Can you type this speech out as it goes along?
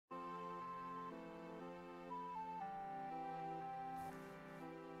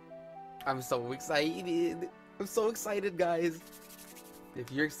I'm so excited. I'm so excited, guys.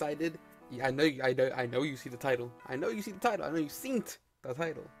 If you're excited, yeah, I know you see the title. I know you see the title. I know you've seen the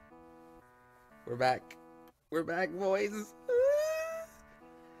title. We're back. We're back, boys.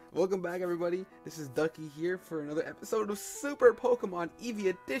 Welcome back, everybody. This is Ducky here for another episode of Super Pokemon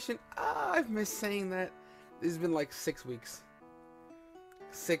Eevee Edition. I've missed saying that. This has been like 6 weeks.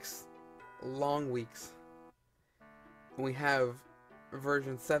 6 long weeks. We have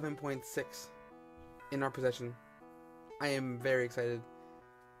version 7.6 in our possession. I am very excited.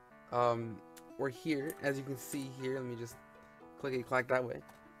 We're here, as you can see here. Let me just clickety clack that way.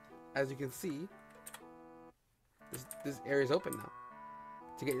 As you can see, this area is open now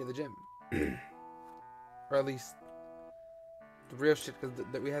to get to the gym, or at least the real shit, because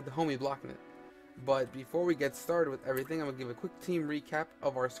we had the homie blocking it. But before we get started with everything, I'm gonna give a quick team recap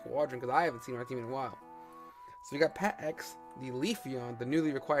of our squadron because I haven't seen our team in a while. So we got Pat X, the Leafeon, the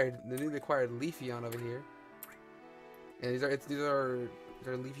newly acquired Leafeon over here, and these are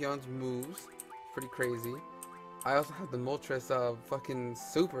Leafeon's moves. Pretty crazy. I also have the Moltres fucking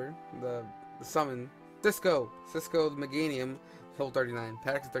super, the summon Cisco the Meganium, level 39.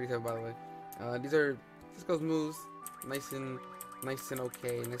 Pat X is 37, by the way. These are Cisco's moves, nice and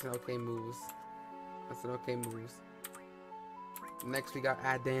okay moves. Next we got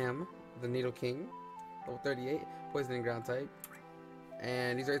Adam, the Needle King, level 38, poison and ground type.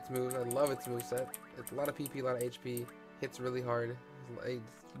 And these are its moves. I love its moveset. It's a lot of PP, a lot of HP. Hits really hard. It's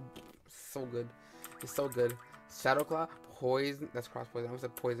so good. It's so good. Shadow Claw, poison. That's cross poison. I almost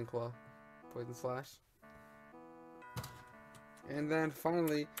said poison claw. Poison slash. And then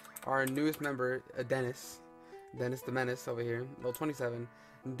finally, our newest member, Dennis. Dennis the Menace over here, level 27.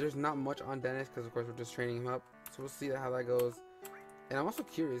 There's not much on Dennis because of course we're just training him up. So we'll see how that goes. And I'm also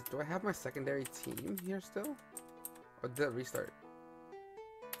curious, do I have my secondary team here still? Or did it restart?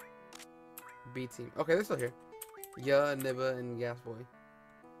 B team. Okay, they're still here. Yeah, Nibba and Gas Boy.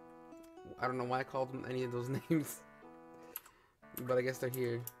 I don't know why I called them any of those names. But I guess they're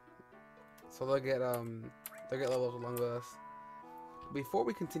here. So they'll get levels along with us. Before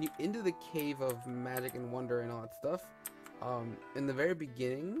we continue into the cave of magic and wonder and all that stuff, in the very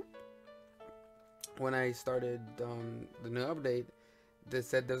beginning, when I started the new update, they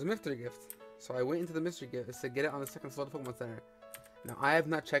said there's a mystery gift. So I went into the mystery gift. It said get it on the second floor of the Pokemon Center. Now I have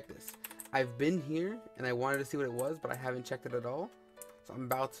not checked this. I've been here and I wanted to see what it was, but I haven't checked it at all. So I'm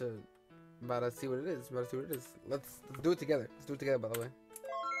about to see what it is. Let's do it together. Let's do it together, by the way.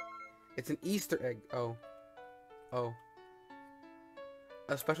 It's an Easter egg. Oh.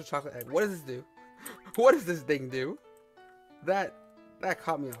 A special chocolate egg. What does this do? What does this thing do? That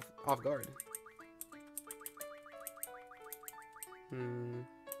caught me off guard.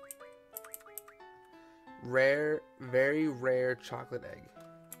 Rare, very rare chocolate egg.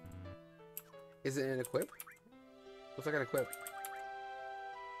 Is it an equip? Looks like an equip.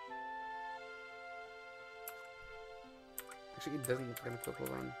 Actually, it doesn't look like an equip.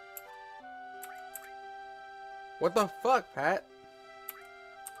 Hold on. What the fuck, Pat?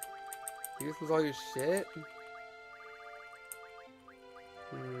 You just lose all your shit?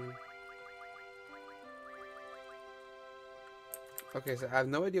 Okay, so I have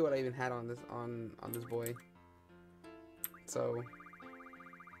no idea what I even had on this boy. So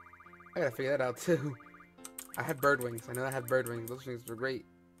I gotta figure that out too. I had bird wings. I know I had bird wings. Those things were great.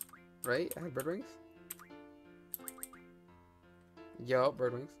 Right? I had bird wings? Yo,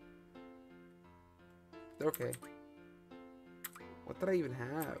 bird wings. They're okay. What did I even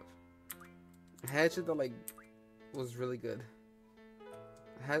have? I had shit that like was really good.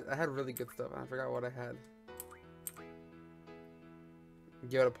 I had really good stuff. I forgot what I had.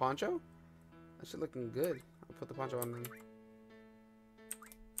 Give it a poncho? That shit looking good. I'll put the poncho on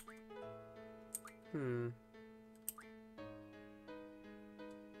then.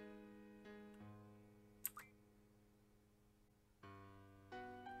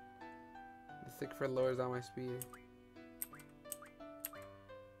 The stick for lowers down my speed.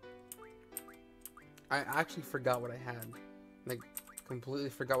 I actually forgot what I had. Like,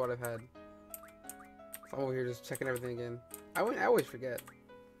 completely forgot what I've had. So I'm over here just checking everything again. I always forget.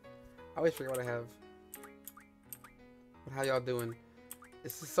 I always forget what I have. But how y'all doing?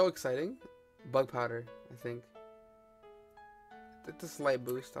 This is so exciting. Bug powder, I think. It's a slight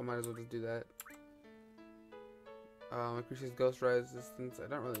boost. I might as well just do that. Increases ghost resistance. I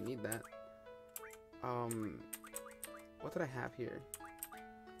don't really need that. What did I have here?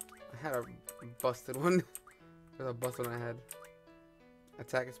 I had a busted one. There's a busted one I had.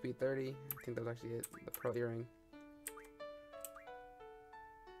 Attack at speed 30. I think that was actually it. The Pearl Earring.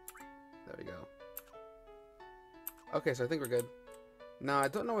 There we go. Okay, so I think we're good. Now I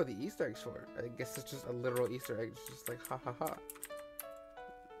don't know what the Easter egg's for. I guess it's just a literal Easter egg. It's just like ha ha ha.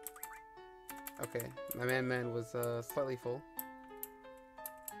 Okay, my man was slightly full.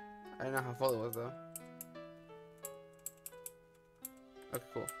 I don't know how full it was though. Okay,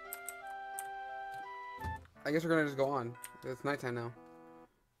 cool. I guess we're gonna just go on. It's nighttime now.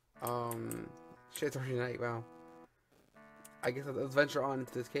 Shit, it's already night. Wow. I guess let's venture on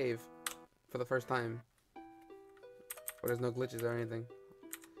into this cave for the first time. Where there's no glitches or anything.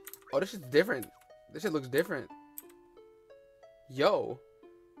 Oh, this shit's different. This shit looks different. Yo.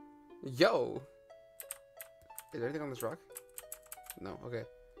 Yo. Is there anything on this rock? No. Okay.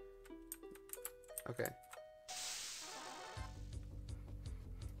 Okay.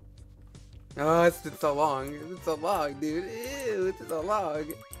 Oh, it's been so long. It's been so long, dude. Ew, it's been so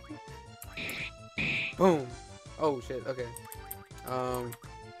long. Boom. Oh shit. Okay. Bum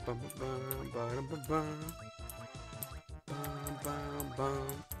bum bum bum bum bum bum bum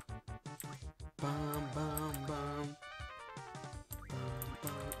bum bum bum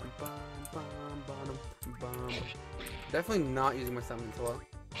bum. Definitely not using my summon slow.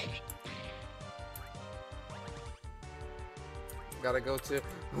 Gotta go to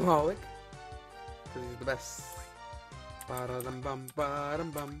Lolic. Cause he's the best. Ba-da-dum-bum,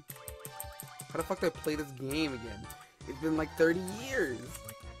 ba-dum-bum. How the fuck do I play this game again? It's been like 30 years.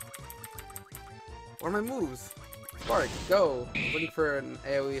 What are my moves? Spark, go. Looking for an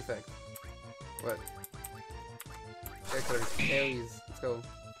AoE effect. What? AoEs. Let's go.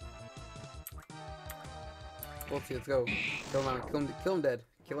 Ulti, let's go. Kill him out. Kill him dead.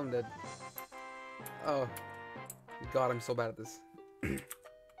 Kill him dead. Oh. God, I'm so bad at this.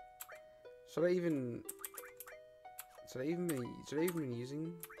 Should I even be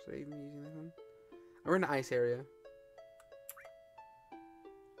using that one? We're in the ice area.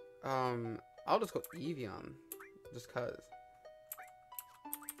 I'll just go Eevee just cause.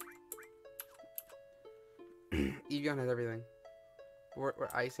 Eevee has everything. We're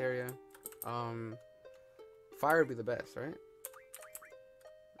ice area. Fire would be the best, right?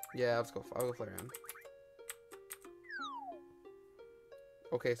 Yeah, I'll go Flareon.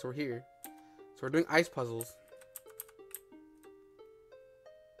 Okay, so we're here. So we're doing ice puzzles.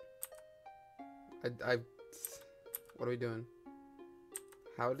 What are we doing?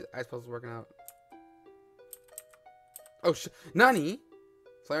 How did ice puzzles working out? Oh shit! Nani?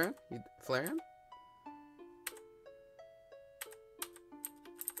 Flareon? Flareon?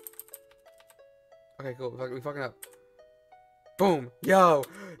 Okay, cool. We fucking up. Boom! Yo!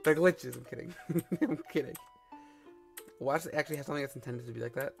 The glitches. I'm kidding. I'm kidding. Watch it actually have something that's intended to be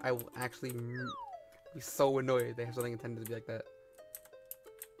like that. I will actually be so annoyed if they have something intended to be like that.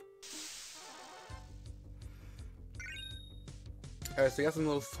 Alright, so we got some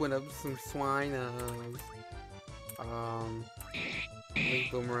little swinubs, some swine,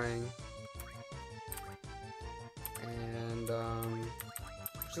 Link Boomerang, and,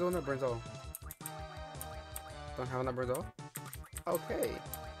 which is the one that burns all? Don't have one that burns all? Okay.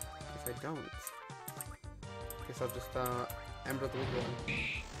 Guess I don't. Guess I'll just, Ember the weak one.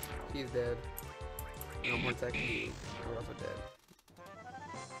 He's dead. No more attack. We're also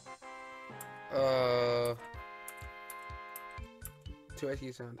dead. 2 ice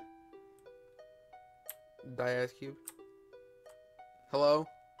cube sound. Die ice cube. Hello?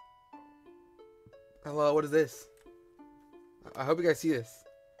 Hello, what is this? I hope you guys see this.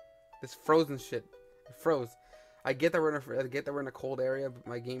 This frozen shit. It froze. I get that we're in a cold area, but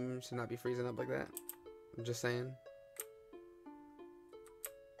my game should not be freezing up like that. I'm just saying.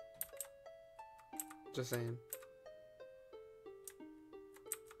 Just saying.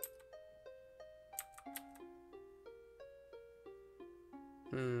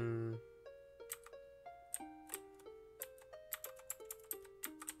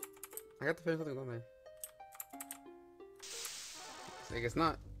 I got the feeling something's on there. I guess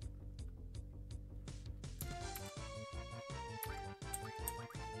not.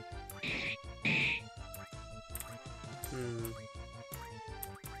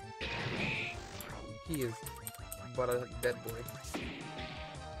 He is but a dead boy.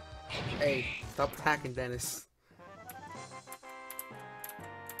 Hey, stop attacking Dennis.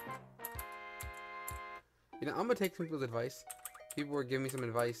 You know, I'm gonna take some people's advice. People were giving me some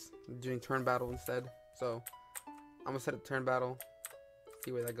advice doing turn battle instead. So, I'm gonna set up turn battle.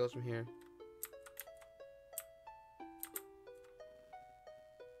 See where that goes from here.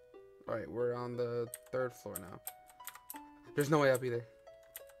 Alright, we're on the 3rd floor now. There's no way up either.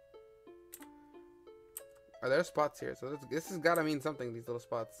 Are there spots here? So this has gotta mean something, these little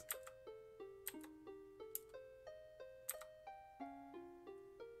spots.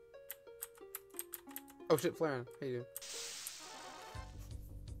 Oh shit, Flareon. How you doing?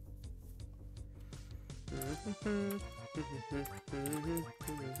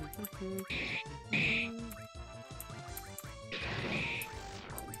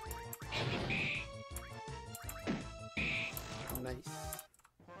 Nice.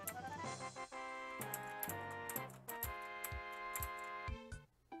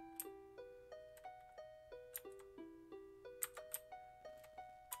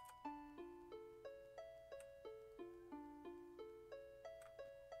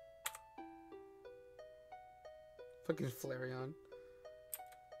 Fucking Flareon.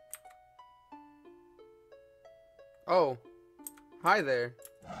 Oh, hi there.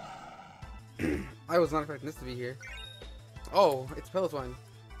 I was not expecting this to be here. Oh, it's Peloton.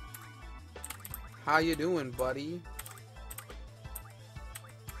 How you doing, buddy?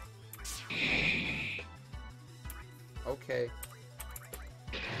 Okay.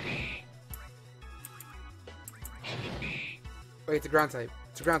 Wait, it's a ground type.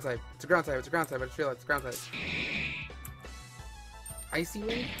 It's a ground type. It's a ground type. It's a ground type. I just realized it's a ground type. Icy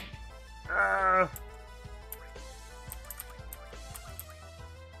Wind?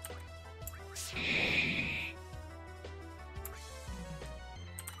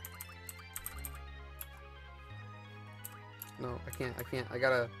 No, I can't. I can't. I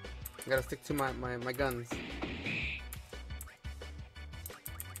gotta stick to my guns.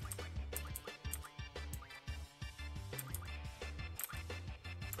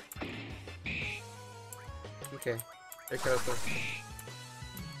 Okay. Air cut out there.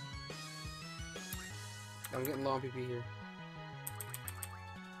 I'm getting low on PP here.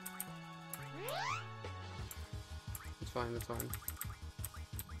 It's fine, it's fine.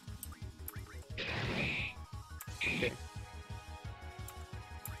 Okay.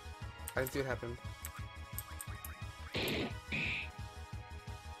 I didn't see what happened.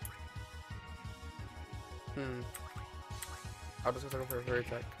 I'll just go for a fairy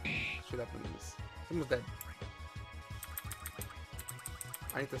attack. See what happens. Someone's dead.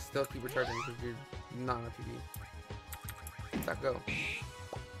 I need to still keep recharging because you're not on PV. Attack, go.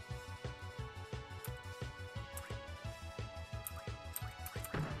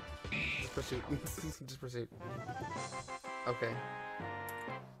 Just pursuit. Just pursuit. Okay.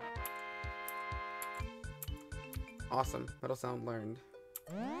 Awesome. Metal sound learned.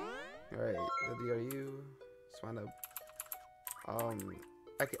 Alright, the DRU. Just wind up.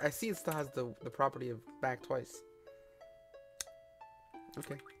 I see it still has the property of back twice.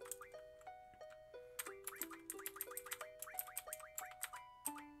 Okay.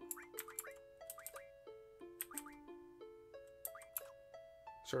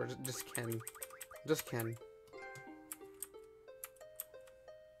 Sure, just Ken. Just Ken.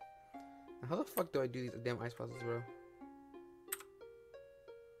 How the fuck do I do these damn ice puzzles, bro?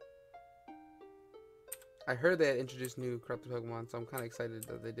 I heard they had introduced new corrupted Pokemon, so I'm kind of excited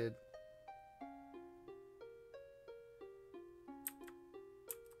that they did.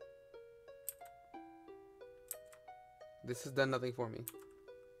 This has done nothing for me.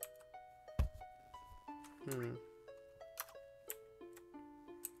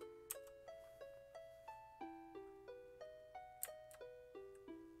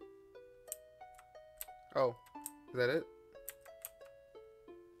 Oh, is that it?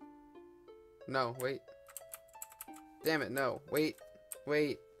 No, wait. Damn it, no. Wait.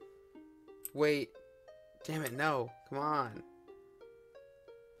 Wait. Wait. Damn it, no. Come on.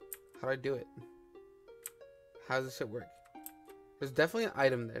 How do I do it? How does this shit work? There's definitely an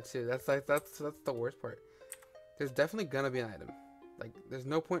item there too. That's the worst part. There's definitely gonna be an item. Like, there's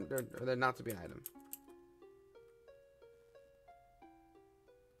no point there not to be an item.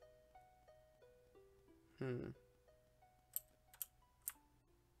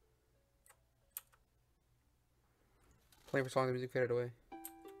 Playing for so long, the music faded away.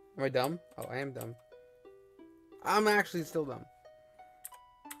 Am I dumb? Oh, I am dumb. I'm actually still dumb.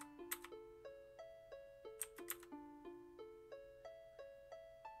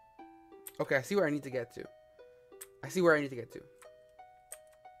 Okay, I see where I need to get to. I see where I need to get to.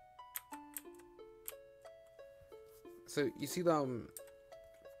 So you see the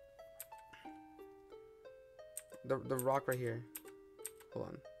rock right here. Hold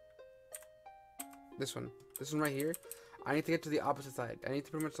on. This one right here. I need to get to the opposite side. I need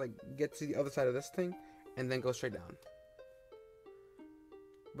to pretty much like get to the other side of this thing and then go straight down.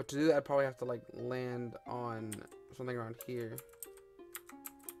 But to do that, I'd probably have to like land on something around here.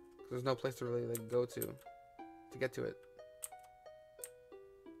 There's no place to really like go to get to it.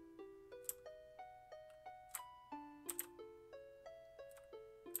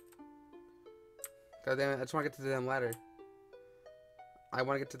 God damn it, I just want to get to the damn ladder. I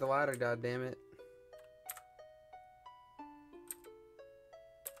want to get to the ladder, god damn it.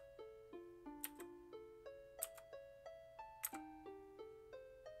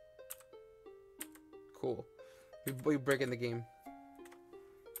 We break in the game.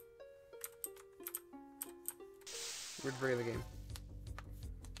 We're breaking the game.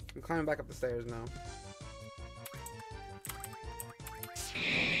 I'm climbing back up the stairs now.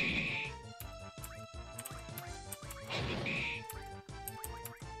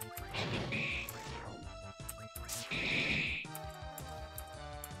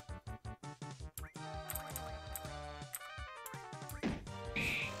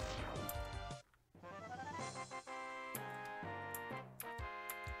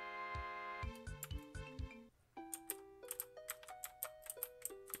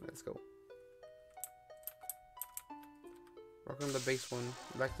 Let's go. Rock on the base one.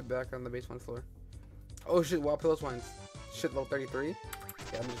 Back to back on the base one floor. Oh shit, wild pillow swines. Shit, level 33? Yeah,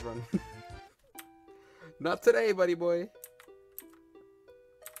 I'm just running. Not today, buddy boy.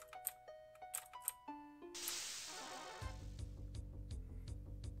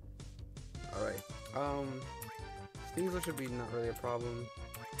 Alright. Sneasel should be not really a problem.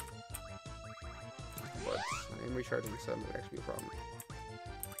 But I am recharging, so it might actually be a problem.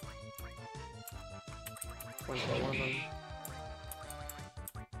 One of them.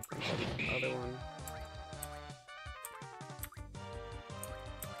 Other one.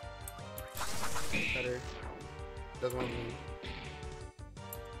 Better. Does one of them.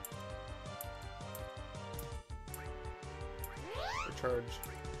 Recharge.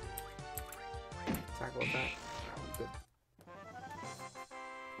 Tackle attack. Good.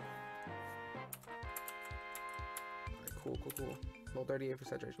 Alright, cool. Level 38 for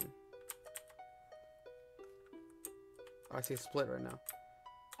saturation. Oh, I see a split right now.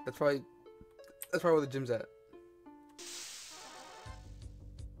 That's probably where the gym's at.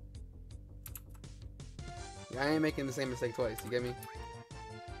 Yeah, I ain't making the same mistake twice, you get me?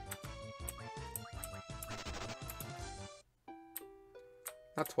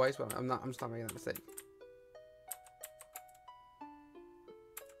 Not twice, but I'm just not making that mistake.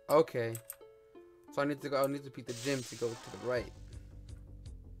 Okay. So I need to beat the gym to go to the right.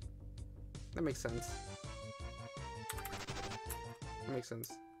 That makes sense. That makes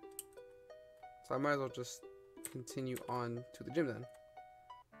sense. So I might as well just continue on to the gym then.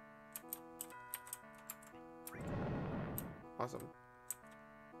 Awesome.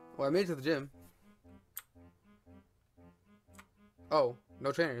 Well, I made it to the gym. Oh,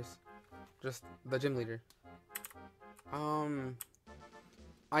 no trainers. Just the gym leader.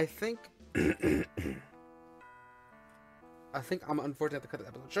 I think I'm unfortunate to cut the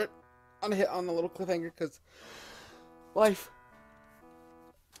episode short on a little cliffhanger because life.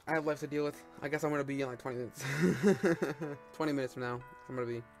 I have life to deal with. I guess I'm gonna be in like 20 minutes. 20 minutes from now, I'm gonna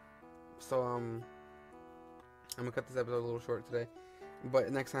be. So I'm gonna cut this episode a little short today.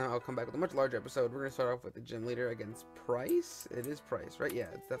 But next time I'll come back with a much larger episode. We're gonna start off with the gym leader against Price. It is Price, right?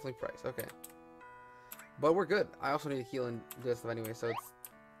 Yeah, it's definitely Price. Okay. But we're good. I also need to heal and do that stuff anyway, so it's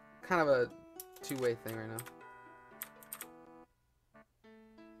kind of a two-way thing right now.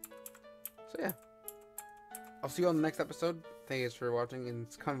 So yeah. I'll see you on the next episode. Thank you guys for watching and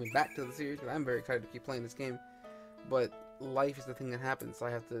coming back to the series. I'm very excited to keep playing this game. But life is the thing that happens, so I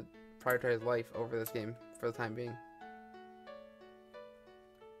have to prioritize life over this game for the time being.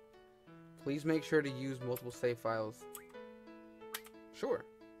 Please make sure to use multiple save files. Sure.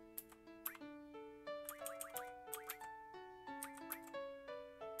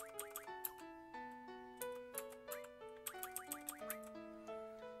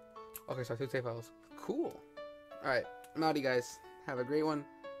 Okay, so 2 save files. Cool. Alright, I'm out, you guys. Have a great one.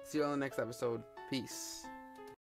 See you on the next episode. Peace.